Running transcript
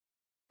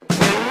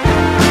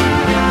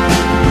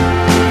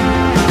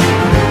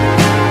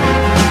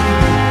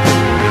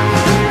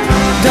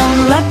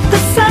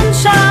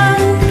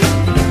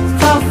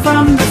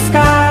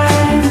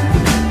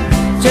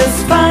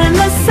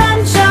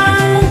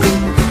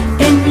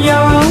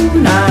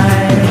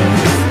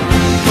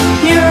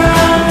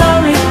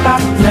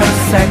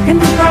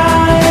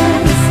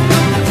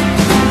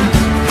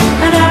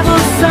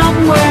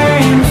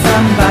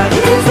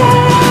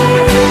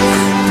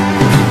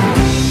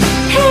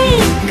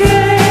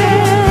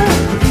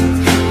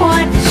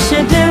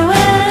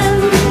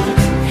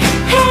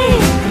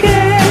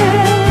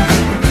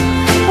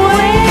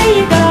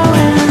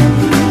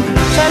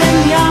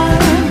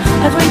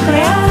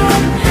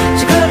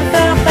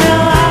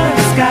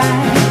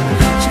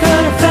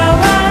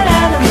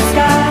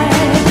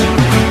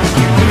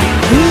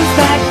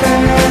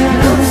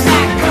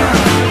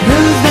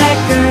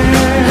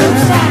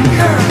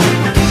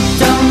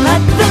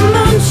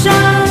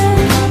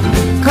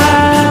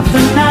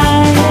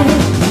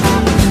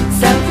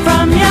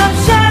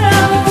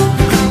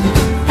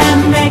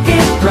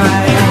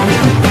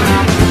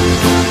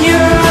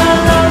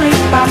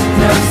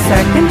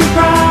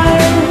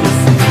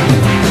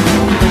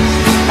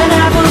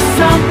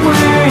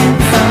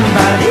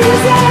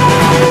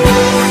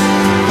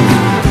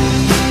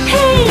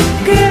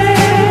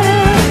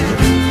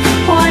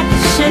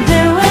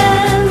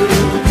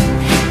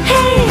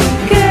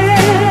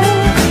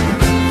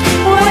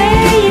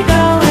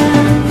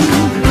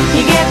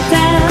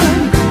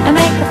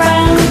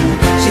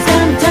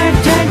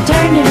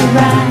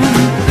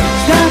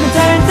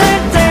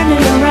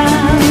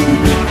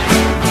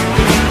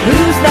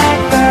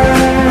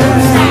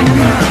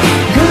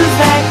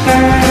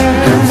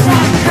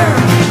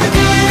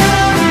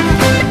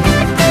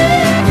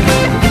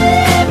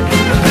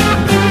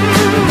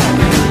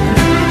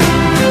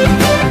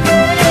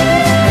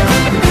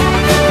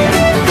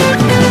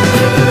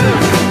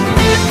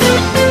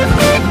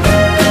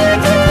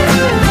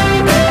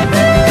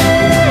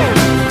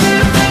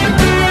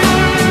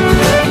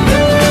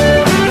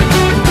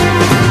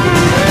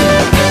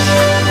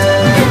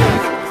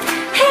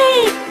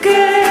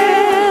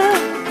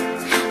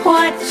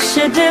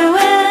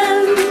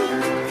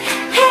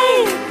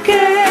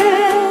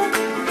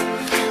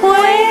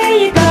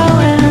where you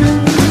going?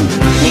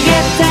 You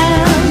get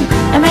down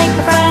and make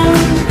a frown.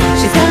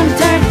 She's gonna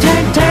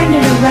turn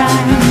it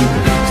around.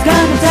 She's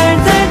gonna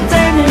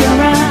turn it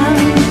around.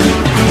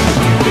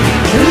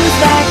 Who's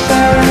that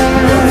girl?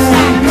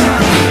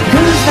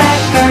 Who's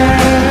that girl?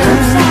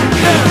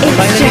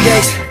 Finally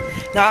guys,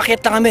 nakakit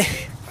na kami.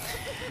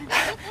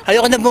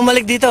 Ayoko na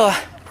bumalik dito ah.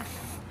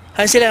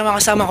 Ayan sila mga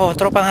kasama ko,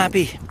 tropang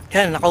happy.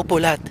 Yan, nakaupo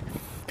lahat.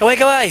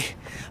 Kaway-kaway,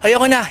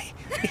 ayoko na.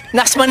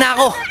 Nasma na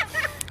ako.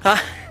 Ha?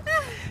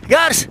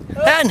 Gars,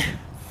 yan.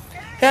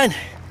 Yan.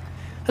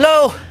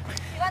 Hello.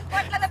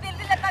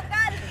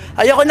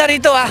 Ayoko na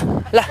rito ah.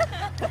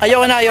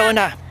 Ayoko na. Ayoko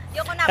na,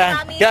 Yan.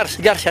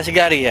 promise. Gars, siya si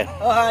Gary yan.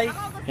 Oh, hi.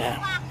 Yan.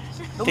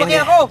 Lumaki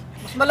ako.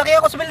 Mas malaki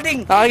ako sa building.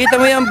 Nakakita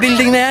mo yung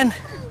building na yan?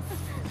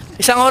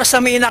 Isang oras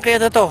na may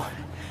inakyat to.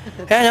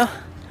 Ayan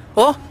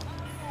oh.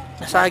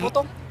 Nasagi.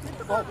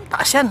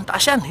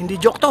 Taas yan. Hindi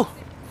joke to.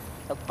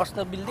 Nagpas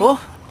na building. Oh.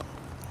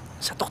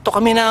 Sa tuktok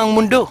kami ng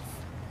mundo.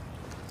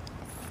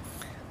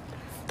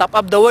 Top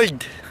of the world.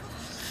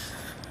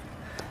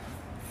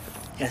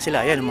 Yan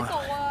sila, yan mga.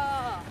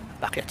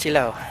 Pakyat sila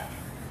oh.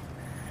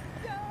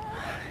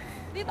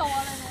 Dito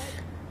wala na.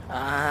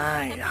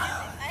 Ay,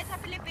 Ay sa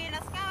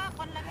Pilipinas ka,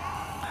 kon lang.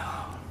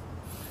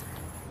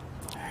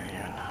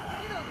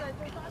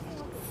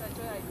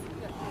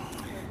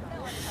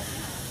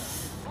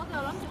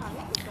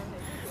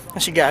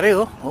 si Gary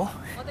oh. Oh.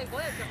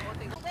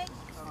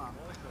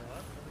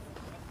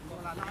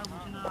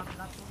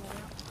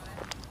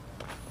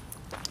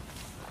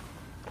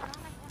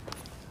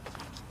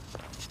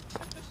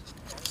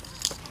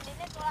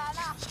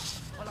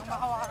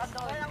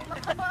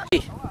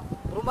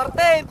 Bro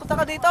Martin, punta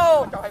ka dito.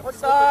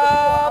 Sa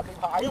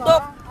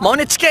bundok.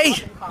 Mount HK.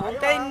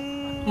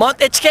 Mount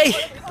HK.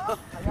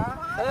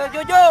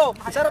 Jojo,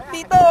 sarap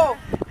dito.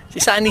 Si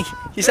Sunny.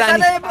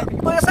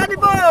 Sunny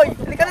boy.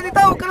 Hindi ka na dito,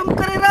 huwag ka na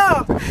magkarera.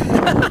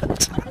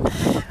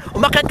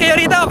 Umakyat kayo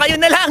rito, kayo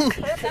na lang.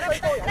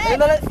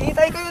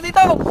 Hintay kayo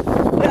dito.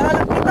 May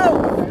alak dito.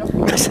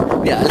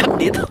 May alak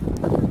dito.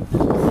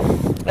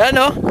 Ayan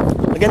oh.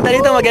 Maganda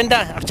dito, maganda.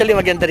 Actually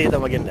maganda dito,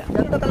 maganda.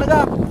 Ganda talaga.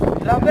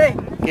 Grabe.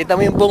 Kita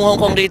mo yung buong Hong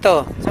Kong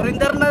dito.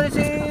 Surrender na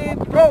si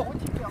bro.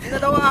 Hindi na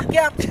daw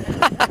aakyat.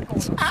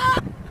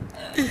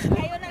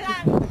 Kayo na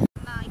lang.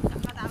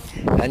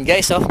 Yan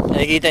guys oh,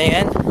 nakikita niyo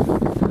yan?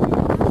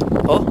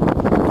 Oh,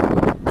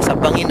 nasa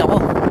bangin ako.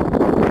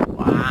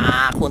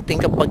 Wow,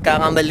 kunting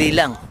pagkakamali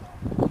lang.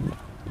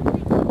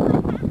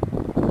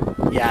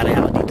 Yari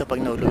ako dito pag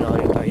nahulog ako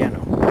dito. Yan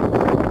oh.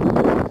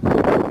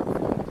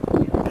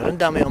 Pero ang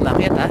dami yung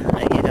umakyat ha.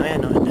 Nakikita mo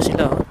yan oh, ito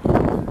sila oh.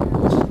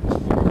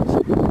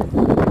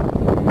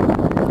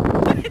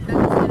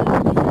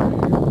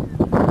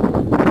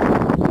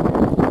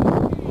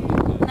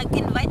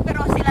 Nag-invite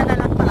pero sila na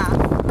lang pala.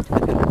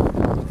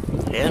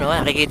 Ayan o,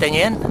 nakikita nyo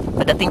yan.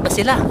 Padating pa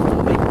sila.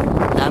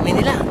 Dami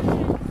nila.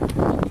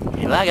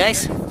 Diba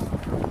guys?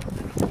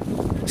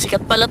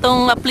 Sikat pala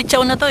tong Ap Lei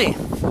Chau na to eh.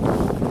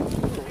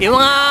 Yung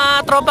mga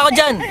tropa ko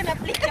dyan.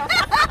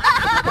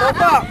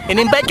 Tropa.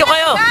 In-invite ko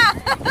kayo.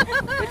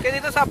 Wait ka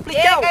dito sa Ap Lei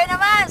Chau. Kayo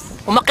naman.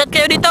 Umakyat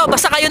kayo dito.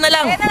 Basta kayo na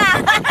lang. Kayo na lang.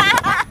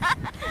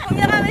 Kung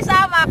na kami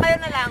sama, kayo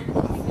na lang.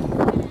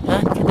 Ha?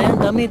 Kita yan.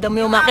 Dami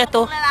umakyat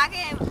oh. Kung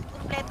lalaki,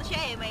 kumpleto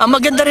siya eh. May Ang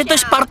maganda rito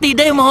is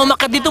partida. Yung mga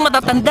umakyat dito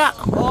matatanda.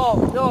 Oh,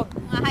 yun.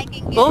 mga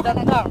hiking Oh? gear.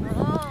 Ganda.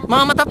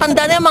 Mga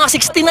matatanda na yan. Mga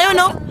 60 na yun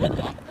oh.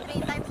 3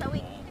 times a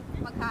week.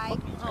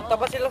 Mag-hike.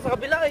 Taba sila sa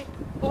kabila eh.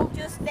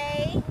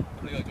 Tuesday.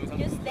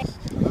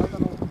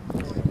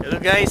 Hello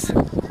guys.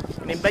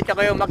 In-invite ko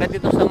kayo umakyat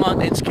dito sa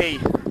Mount HK.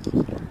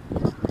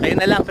 Kayo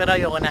na lang pero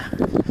ayoko na.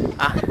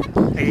 Ah,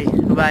 okay.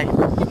 Bye-bye.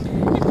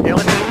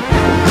 Ayoko na.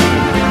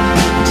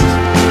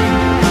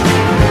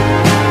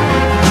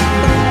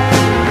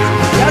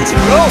 Yan si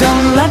bro.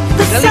 Don't let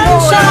the Galing mo,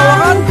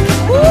 sunshine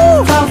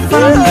fall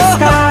from the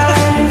sky.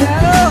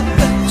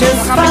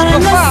 Just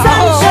find the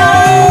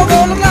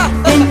sunshine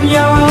in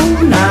your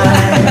own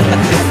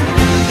eyes.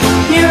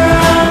 You're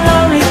a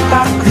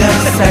lollipop, the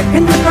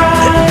second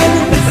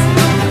prize.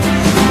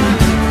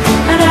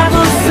 An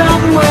apple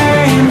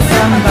somewhere in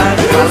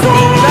somebody's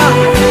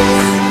eyes.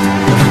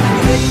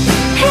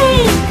 Hey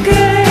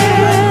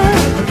girl,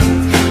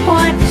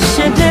 what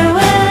you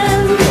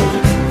doing?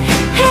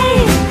 Hey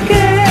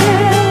girl,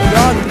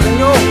 Yan, tignan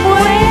nyo.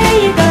 where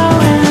you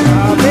going?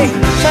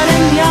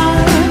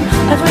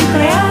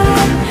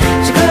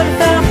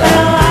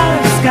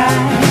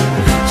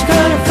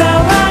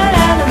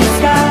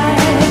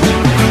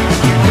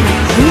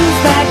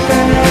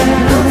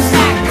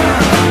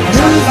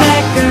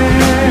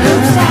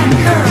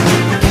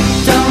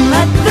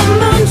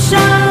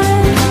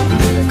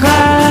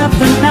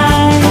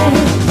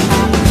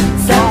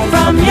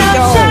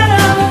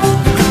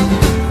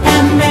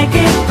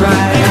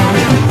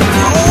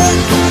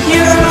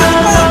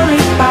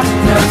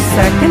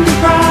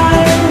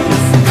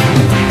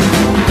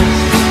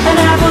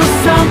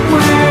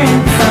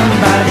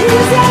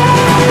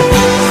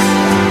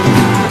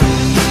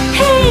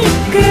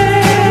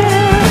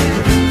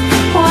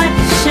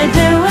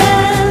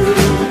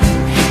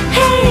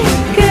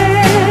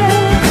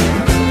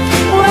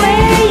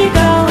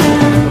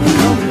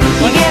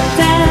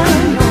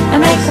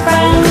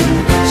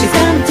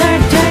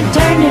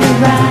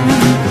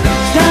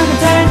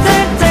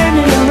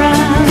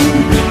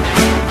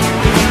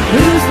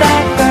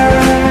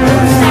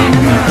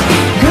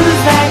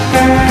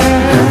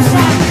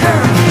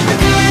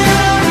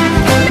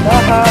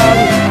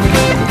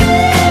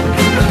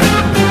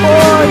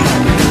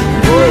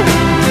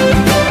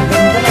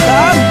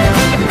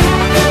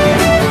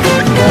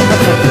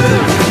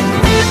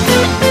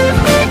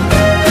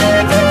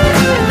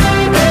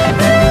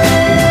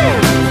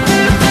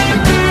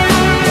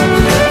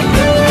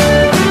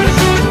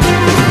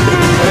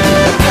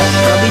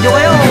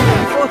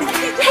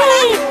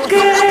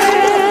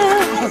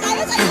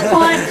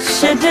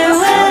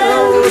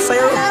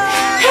 sa'yo.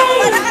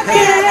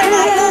 Hey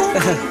girl,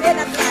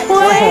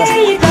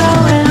 where you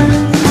going?